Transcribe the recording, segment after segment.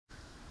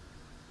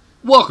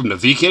Welcome to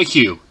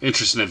VKQ,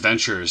 Interests and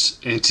Adventures,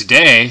 and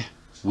today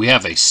we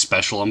have a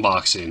special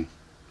unboxing.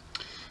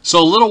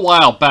 So a little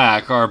while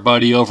back, our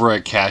buddy over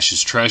at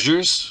Cash's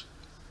Treasures,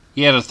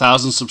 he had a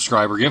 1,000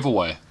 subscriber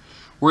giveaway,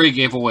 where he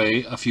gave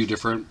away a few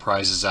different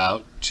prizes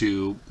out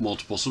to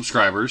multiple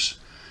subscribers,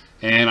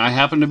 and I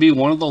happen to be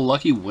one of the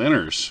lucky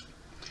winners.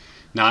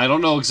 Now I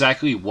don't know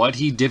exactly what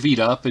he divvied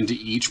up into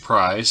each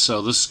prize,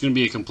 so this is going to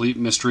be a complete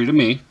mystery to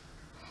me.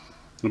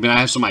 I mean,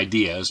 I have some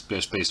ideas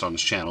based on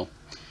his channel.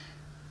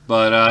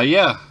 But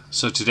yeah,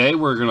 so today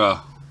we're going to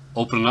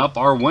open up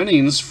our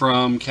winnings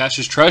from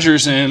Cash's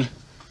Treasures and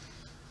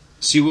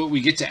see what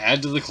we get to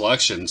add to the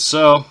collection.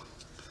 So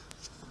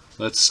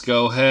let's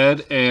go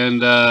ahead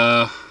and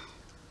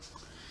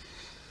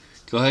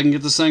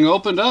get this thing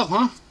opened up,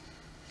 huh?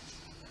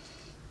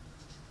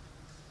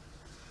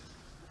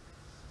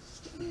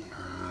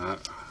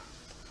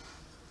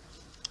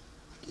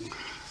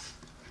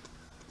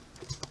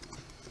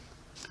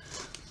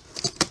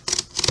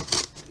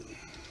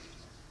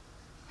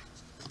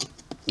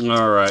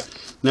 Alright,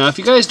 now if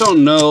you guys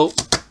don't know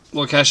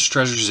what Cash's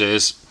Treasures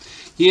is,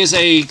 he is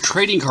a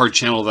trading card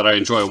channel that I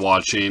enjoy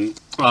watching.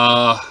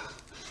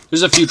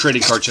 There's a few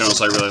trading card channels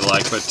I really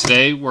like, but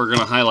today we're going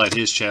to highlight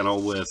his channel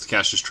with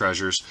Cash's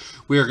Treasures.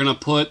 We are going to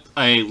put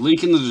a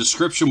link in the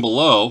description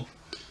below,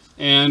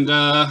 and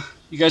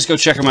you guys go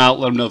check him out,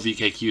 let him know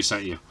VKQ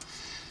sent you.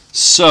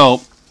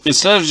 So,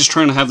 instead of just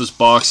trying to have this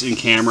box in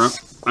camera,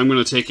 I'm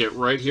going to take it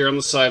right here on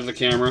the side of the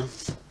camera.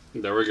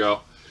 There we go.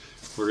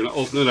 We're going to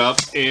open it up,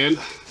 and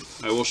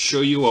I will show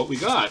you what we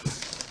got.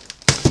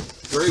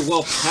 Very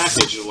well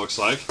packaged, it looks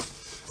like.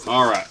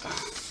 Alright.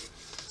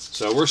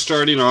 So we're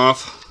starting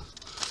off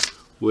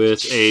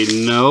with a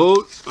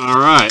note.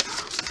 Alright.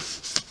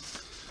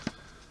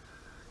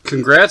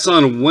 Congrats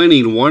on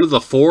winning one of the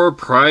 4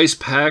 prize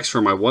packs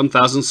for my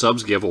 1,000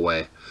 subs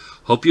giveaway.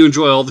 Hope you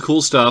enjoy all the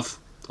cool stuff.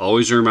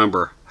 Always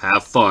remember,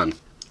 have fun.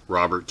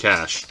 Robert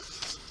Cash.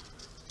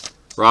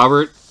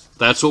 Robert,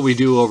 that's what we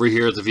do over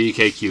here at the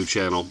VKQ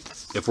channel.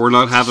 If we're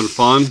not having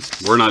fun,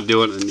 we're not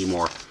doing it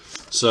anymore.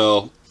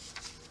 So,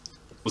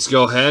 let's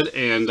go ahead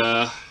and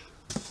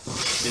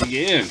dig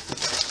in.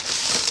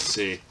 Let's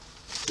see.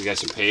 We got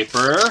some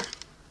paper.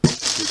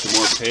 Some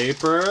more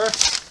paper.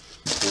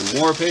 And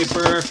more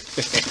paper.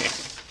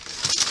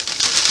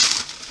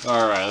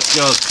 Alright, let's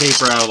get all this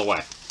paper out of the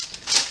way.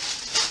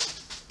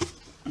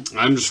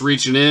 I'm just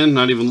reaching in,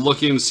 not even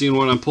looking, seeing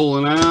what I'm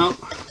pulling out.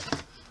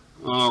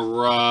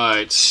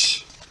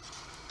 Alright.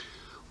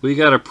 We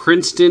got a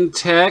Princeton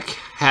Tech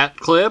hat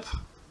clip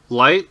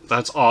light.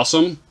 That's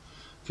awesome.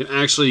 You can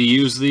actually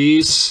use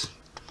these.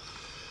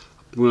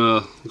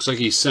 Looks like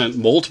he sent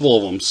multiple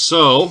of them.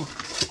 So,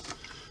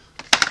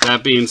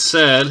 that being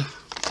said,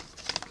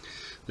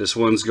 this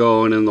one's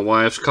going in the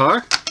wife's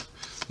car.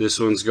 This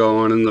one's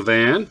going in the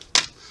van.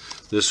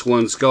 This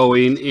one's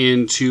going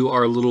into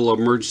our little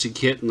emergency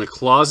kit in the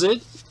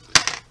closet.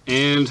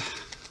 And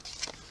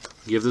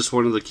give this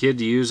one to the kid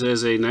to use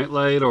as a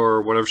nightlight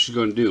or whatever she's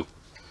going to do.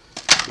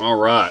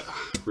 Alright,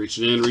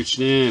 reaching in,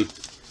 reaching in.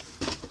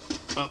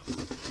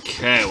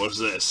 Okay, what's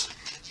this?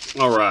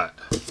 Alright.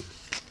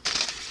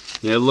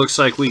 Yeah, it looks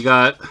like we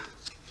got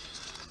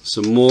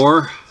some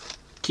more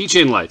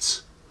keychain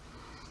lights.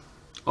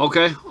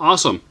 Okay,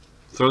 awesome.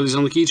 Throw these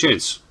on the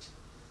keychains.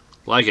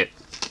 Like it.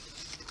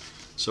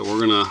 So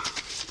we're going to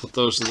put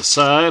those to the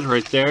side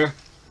right there.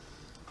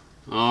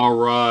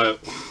 Alright.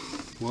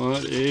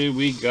 What do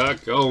we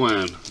got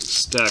going?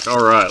 Stack.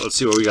 Alright, let's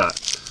see what we got.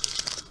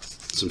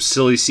 Some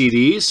silly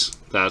CDs.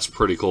 That's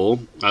pretty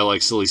cool. I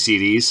like silly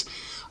CDs.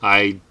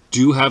 I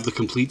do have the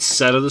complete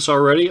set of this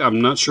already.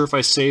 I'm not sure if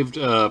I saved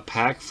a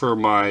pack for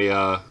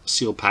my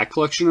sealed pack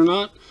collection or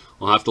not.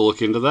 I'll have to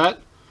look into that.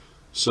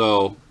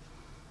 So,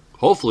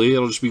 hopefully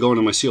it'll just be going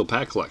to my sealed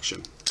pack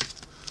collection.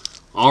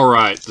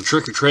 Alright, the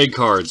Trick or Trade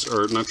cards.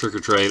 Or, not Trick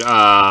or Trade.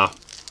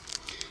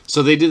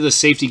 So they did the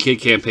Safety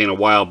Kid campaign a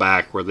while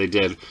back where they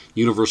did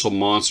Universal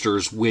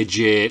Monsters,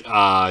 Widget,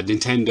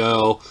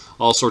 Nintendo,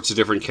 all sorts of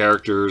different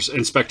characters,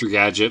 Inspector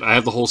Gadget. I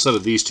have the whole set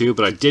of these too,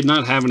 but I did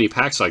not have any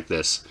packs like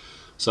this.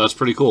 So that's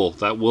pretty cool.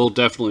 That will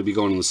definitely be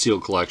going in the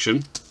sealed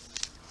collection.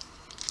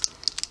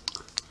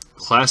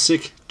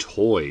 Classic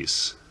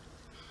Toys.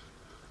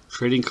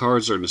 Trading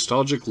cards are a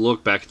nostalgic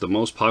look back at the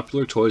most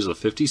popular toys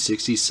of the 50s,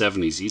 60s,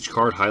 70s. Each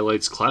card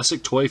highlights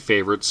classic toy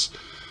favorites.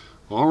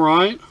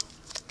 Alright.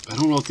 I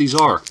don't know what these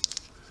are.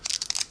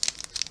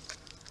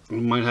 I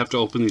might have to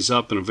open these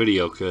up in a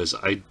video because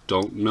I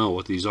don't know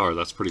what these are.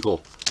 That's pretty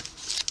cool.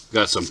 We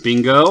got some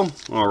bingo.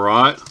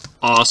 Alright.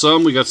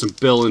 Awesome. We got some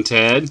Bill and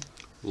Ted.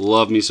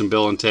 Love me some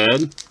Bill and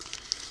Ted.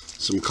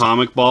 Some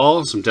Comic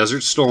Ball. Some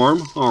Desert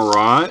Storm.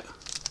 Alright.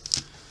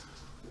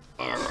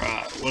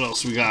 Alright. What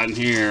else we got in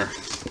here?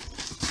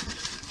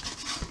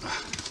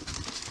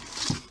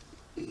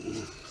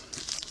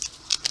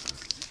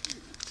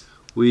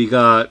 We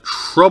got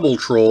Trouble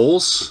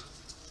Trolls.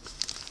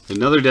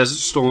 Another Desert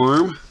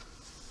Storm.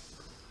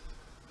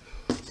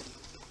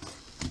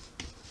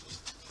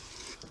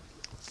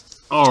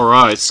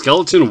 Alright,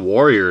 Skeleton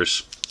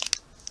Warriors.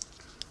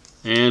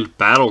 And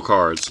battle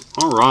cards.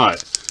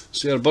 Alright.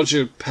 So we got a bunch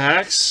of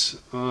packs.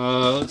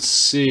 Let's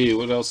see.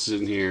 What else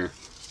is in here?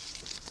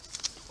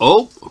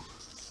 Oh!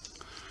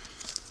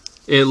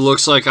 It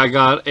looks like I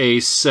got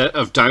a set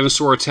of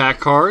dinosaur attack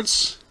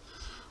cards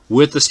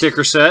with the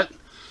sticker set.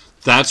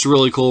 That's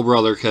really cool,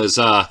 brother, because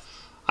I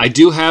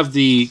do have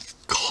the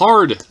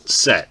card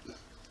set.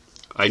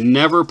 I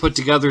never put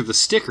together the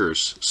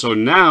stickers. So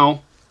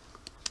now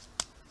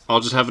I'll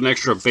just have an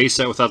extra base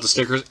set without the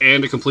stickers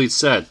and a complete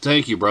set.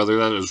 Thank you, brother.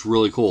 That is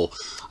really cool.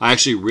 I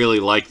actually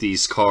really like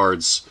these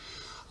cards.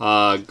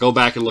 Go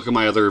back and look at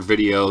my other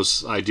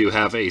videos. I do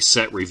have a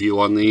set review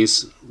on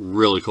these.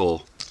 Really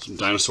cool. Some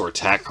dinosaur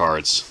attack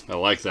cards. I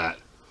like that.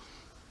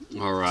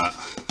 Alright.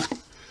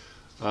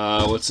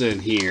 What's in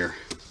here?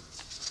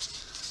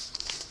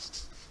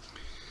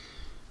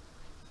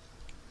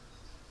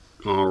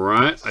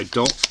 Alright. I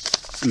don't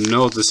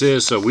know what this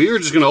is, so we are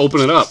just going to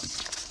open it up.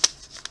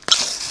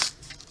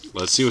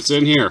 Let's see what's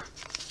in here.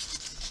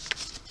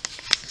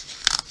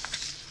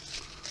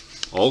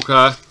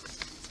 Okay.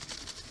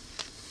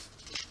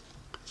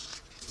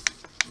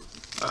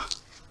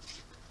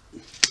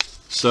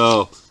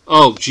 So,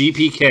 oh,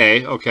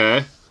 GPK,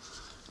 okay.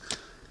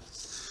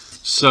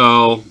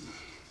 So,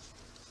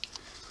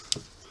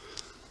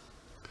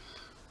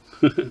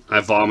 I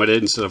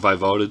vomited instead of I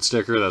voted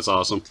sticker. That's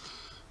awesome.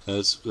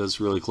 That's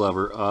really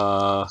clever.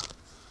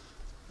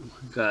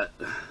 Got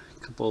a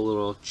couple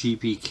little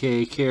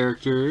GPK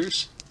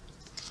characters.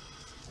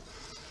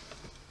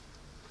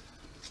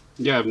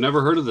 Yeah, I've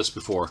never heard of this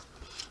before.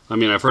 I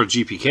mean, I've heard of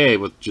GPK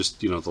with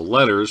just, you know, the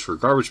letters for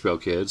Garbage Pail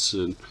Kids.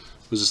 And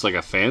was this like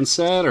a fan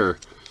set, or?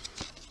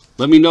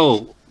 Let me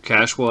know,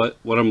 Cash, what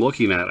I'm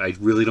looking at. I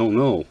really don't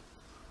know.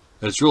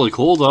 It's really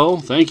cool, though.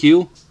 Thank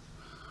you.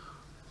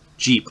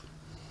 Jeep.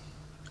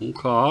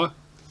 Okay.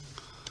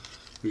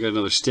 We got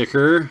another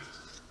sticker.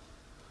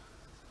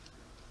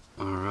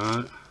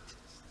 Alright.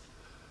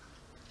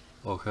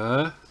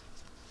 Okay.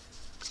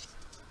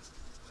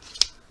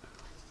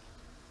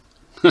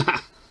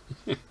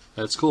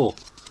 That's cool.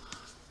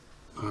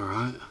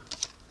 Alright.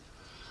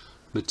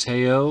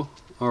 Mateo.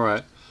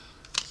 Alright.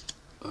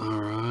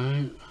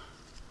 Alright.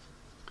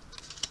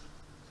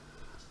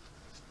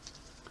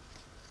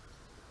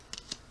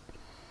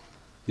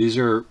 These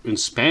are in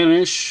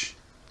Spanish,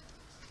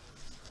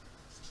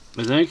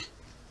 I think.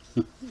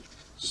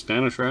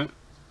 Spanish, right?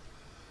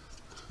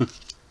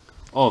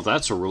 Oh,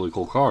 that's a really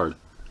cool card.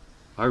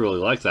 I really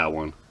like that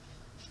one.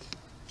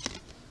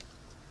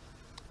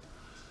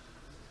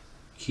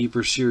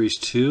 Keeper Series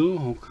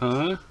 2,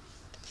 okay.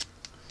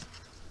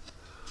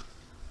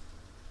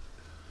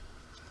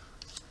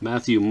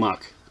 Matthew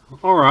Muck.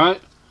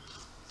 Alright.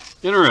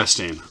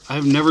 Interesting.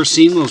 I've never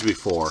seen those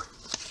before.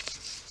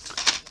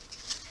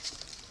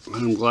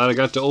 I'm glad I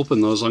got to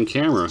open those on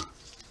camera.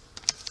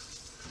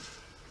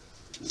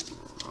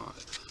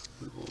 Alright.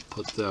 We'll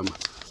put them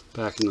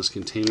back in this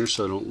container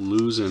so I don't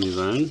lose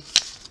anything.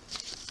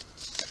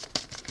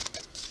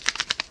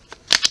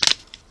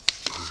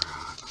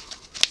 Alright.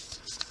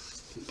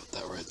 Put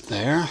that right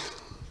there.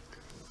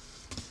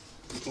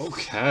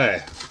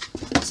 Okay.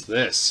 What's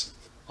this?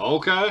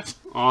 Okay.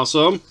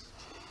 Awesome.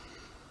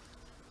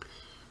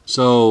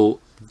 So,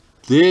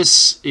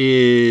 this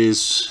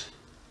is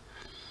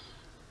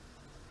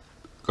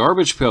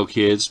Garbage Pail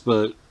Kids,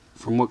 but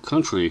from what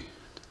country?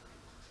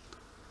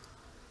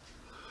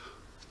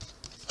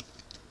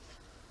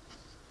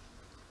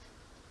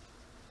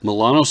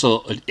 Milano,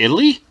 so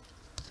Italy?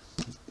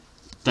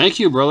 Thank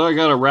you, brother. I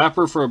got a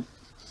wrapper for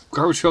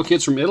Garbage Pail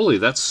Kids from Italy.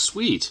 That's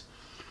sweet.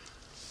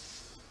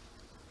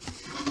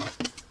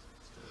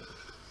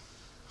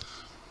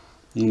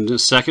 And the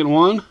second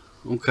one?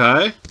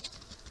 Okay.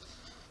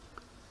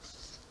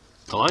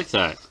 I like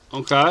that.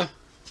 Okay.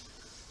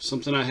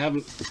 Something I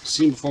haven't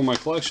seen before in my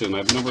collection.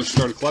 I've never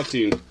started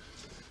collecting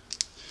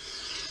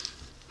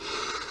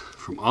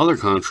from other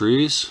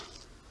countries.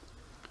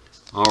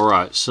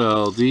 Alright,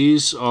 so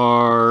these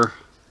are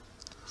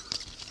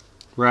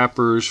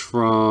wrappers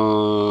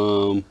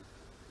from,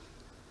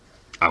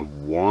 I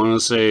want to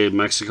say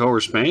Mexico or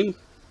Spain?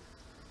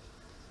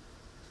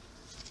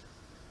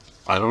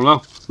 I don't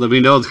know. Let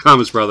me know in the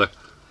comments, brother.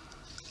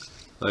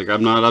 Like,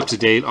 I'm not up to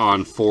date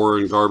on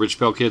foreign Garbage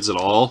Pail Kids at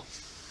all.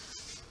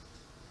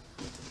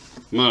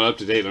 I'm not up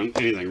to date on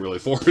anything really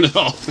foreign at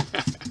all.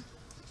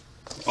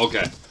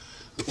 Okay.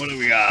 What do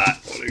we got?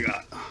 What do we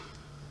got?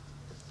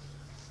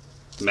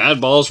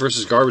 Mad Balls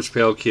versus Garbage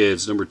Pail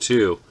Kids, number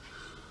 2.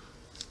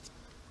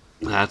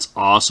 That's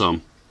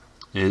awesome.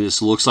 And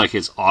this looks like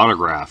it's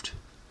autographed.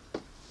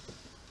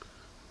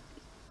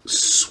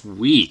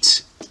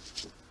 Sweet.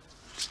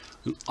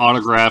 An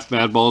autographed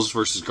Mad Balls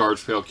versus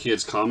Garbage Pail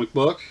Kids comic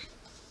book.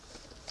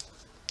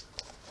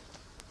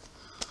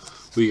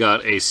 We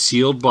got a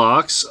sealed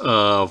box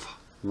of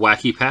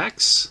Wacky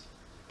Packs.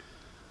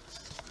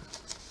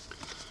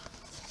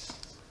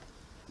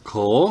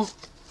 Cool.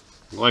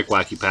 I like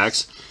Wacky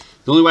Packs.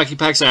 The only Wacky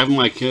Packs I have in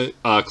my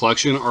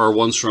collection are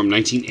ones from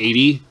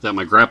 1980 that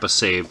my grandpa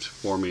saved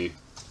for me.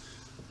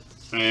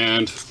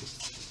 And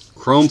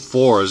Chrome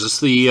 4. Is this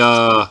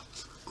the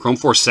Chrome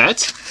 4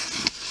 set?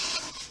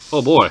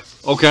 Oh boy.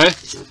 Okay.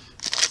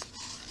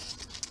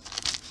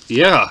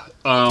 Yeah.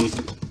 I'll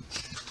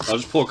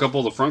just pull a couple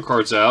of the front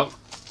cards out.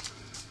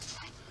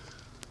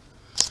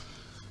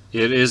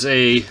 It is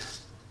a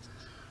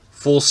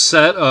full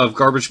set of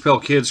Garbage Pail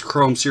Kids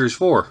Chrome Series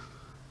 4.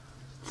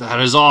 That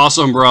is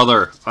awesome,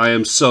 brother. I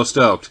am so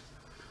stoked.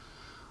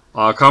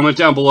 Comment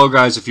down below,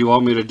 guys, if you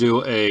want me to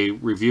do a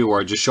review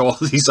where I just show all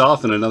these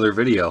off in another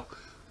video.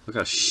 Look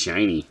how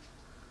shiny.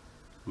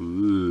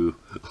 Ooh.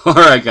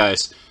 Alright,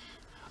 guys.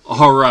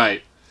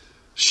 Alright.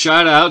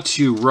 Shout out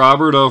to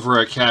Robert over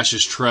at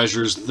Cash's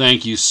Treasures.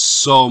 Thank you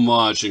so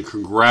much, and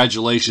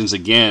congratulations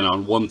again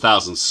on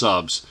 1,000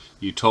 subs.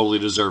 You totally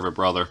deserve it,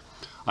 brother.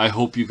 I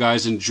hope you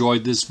guys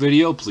enjoyed this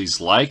video.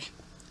 Please like,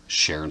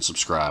 share, and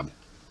subscribe.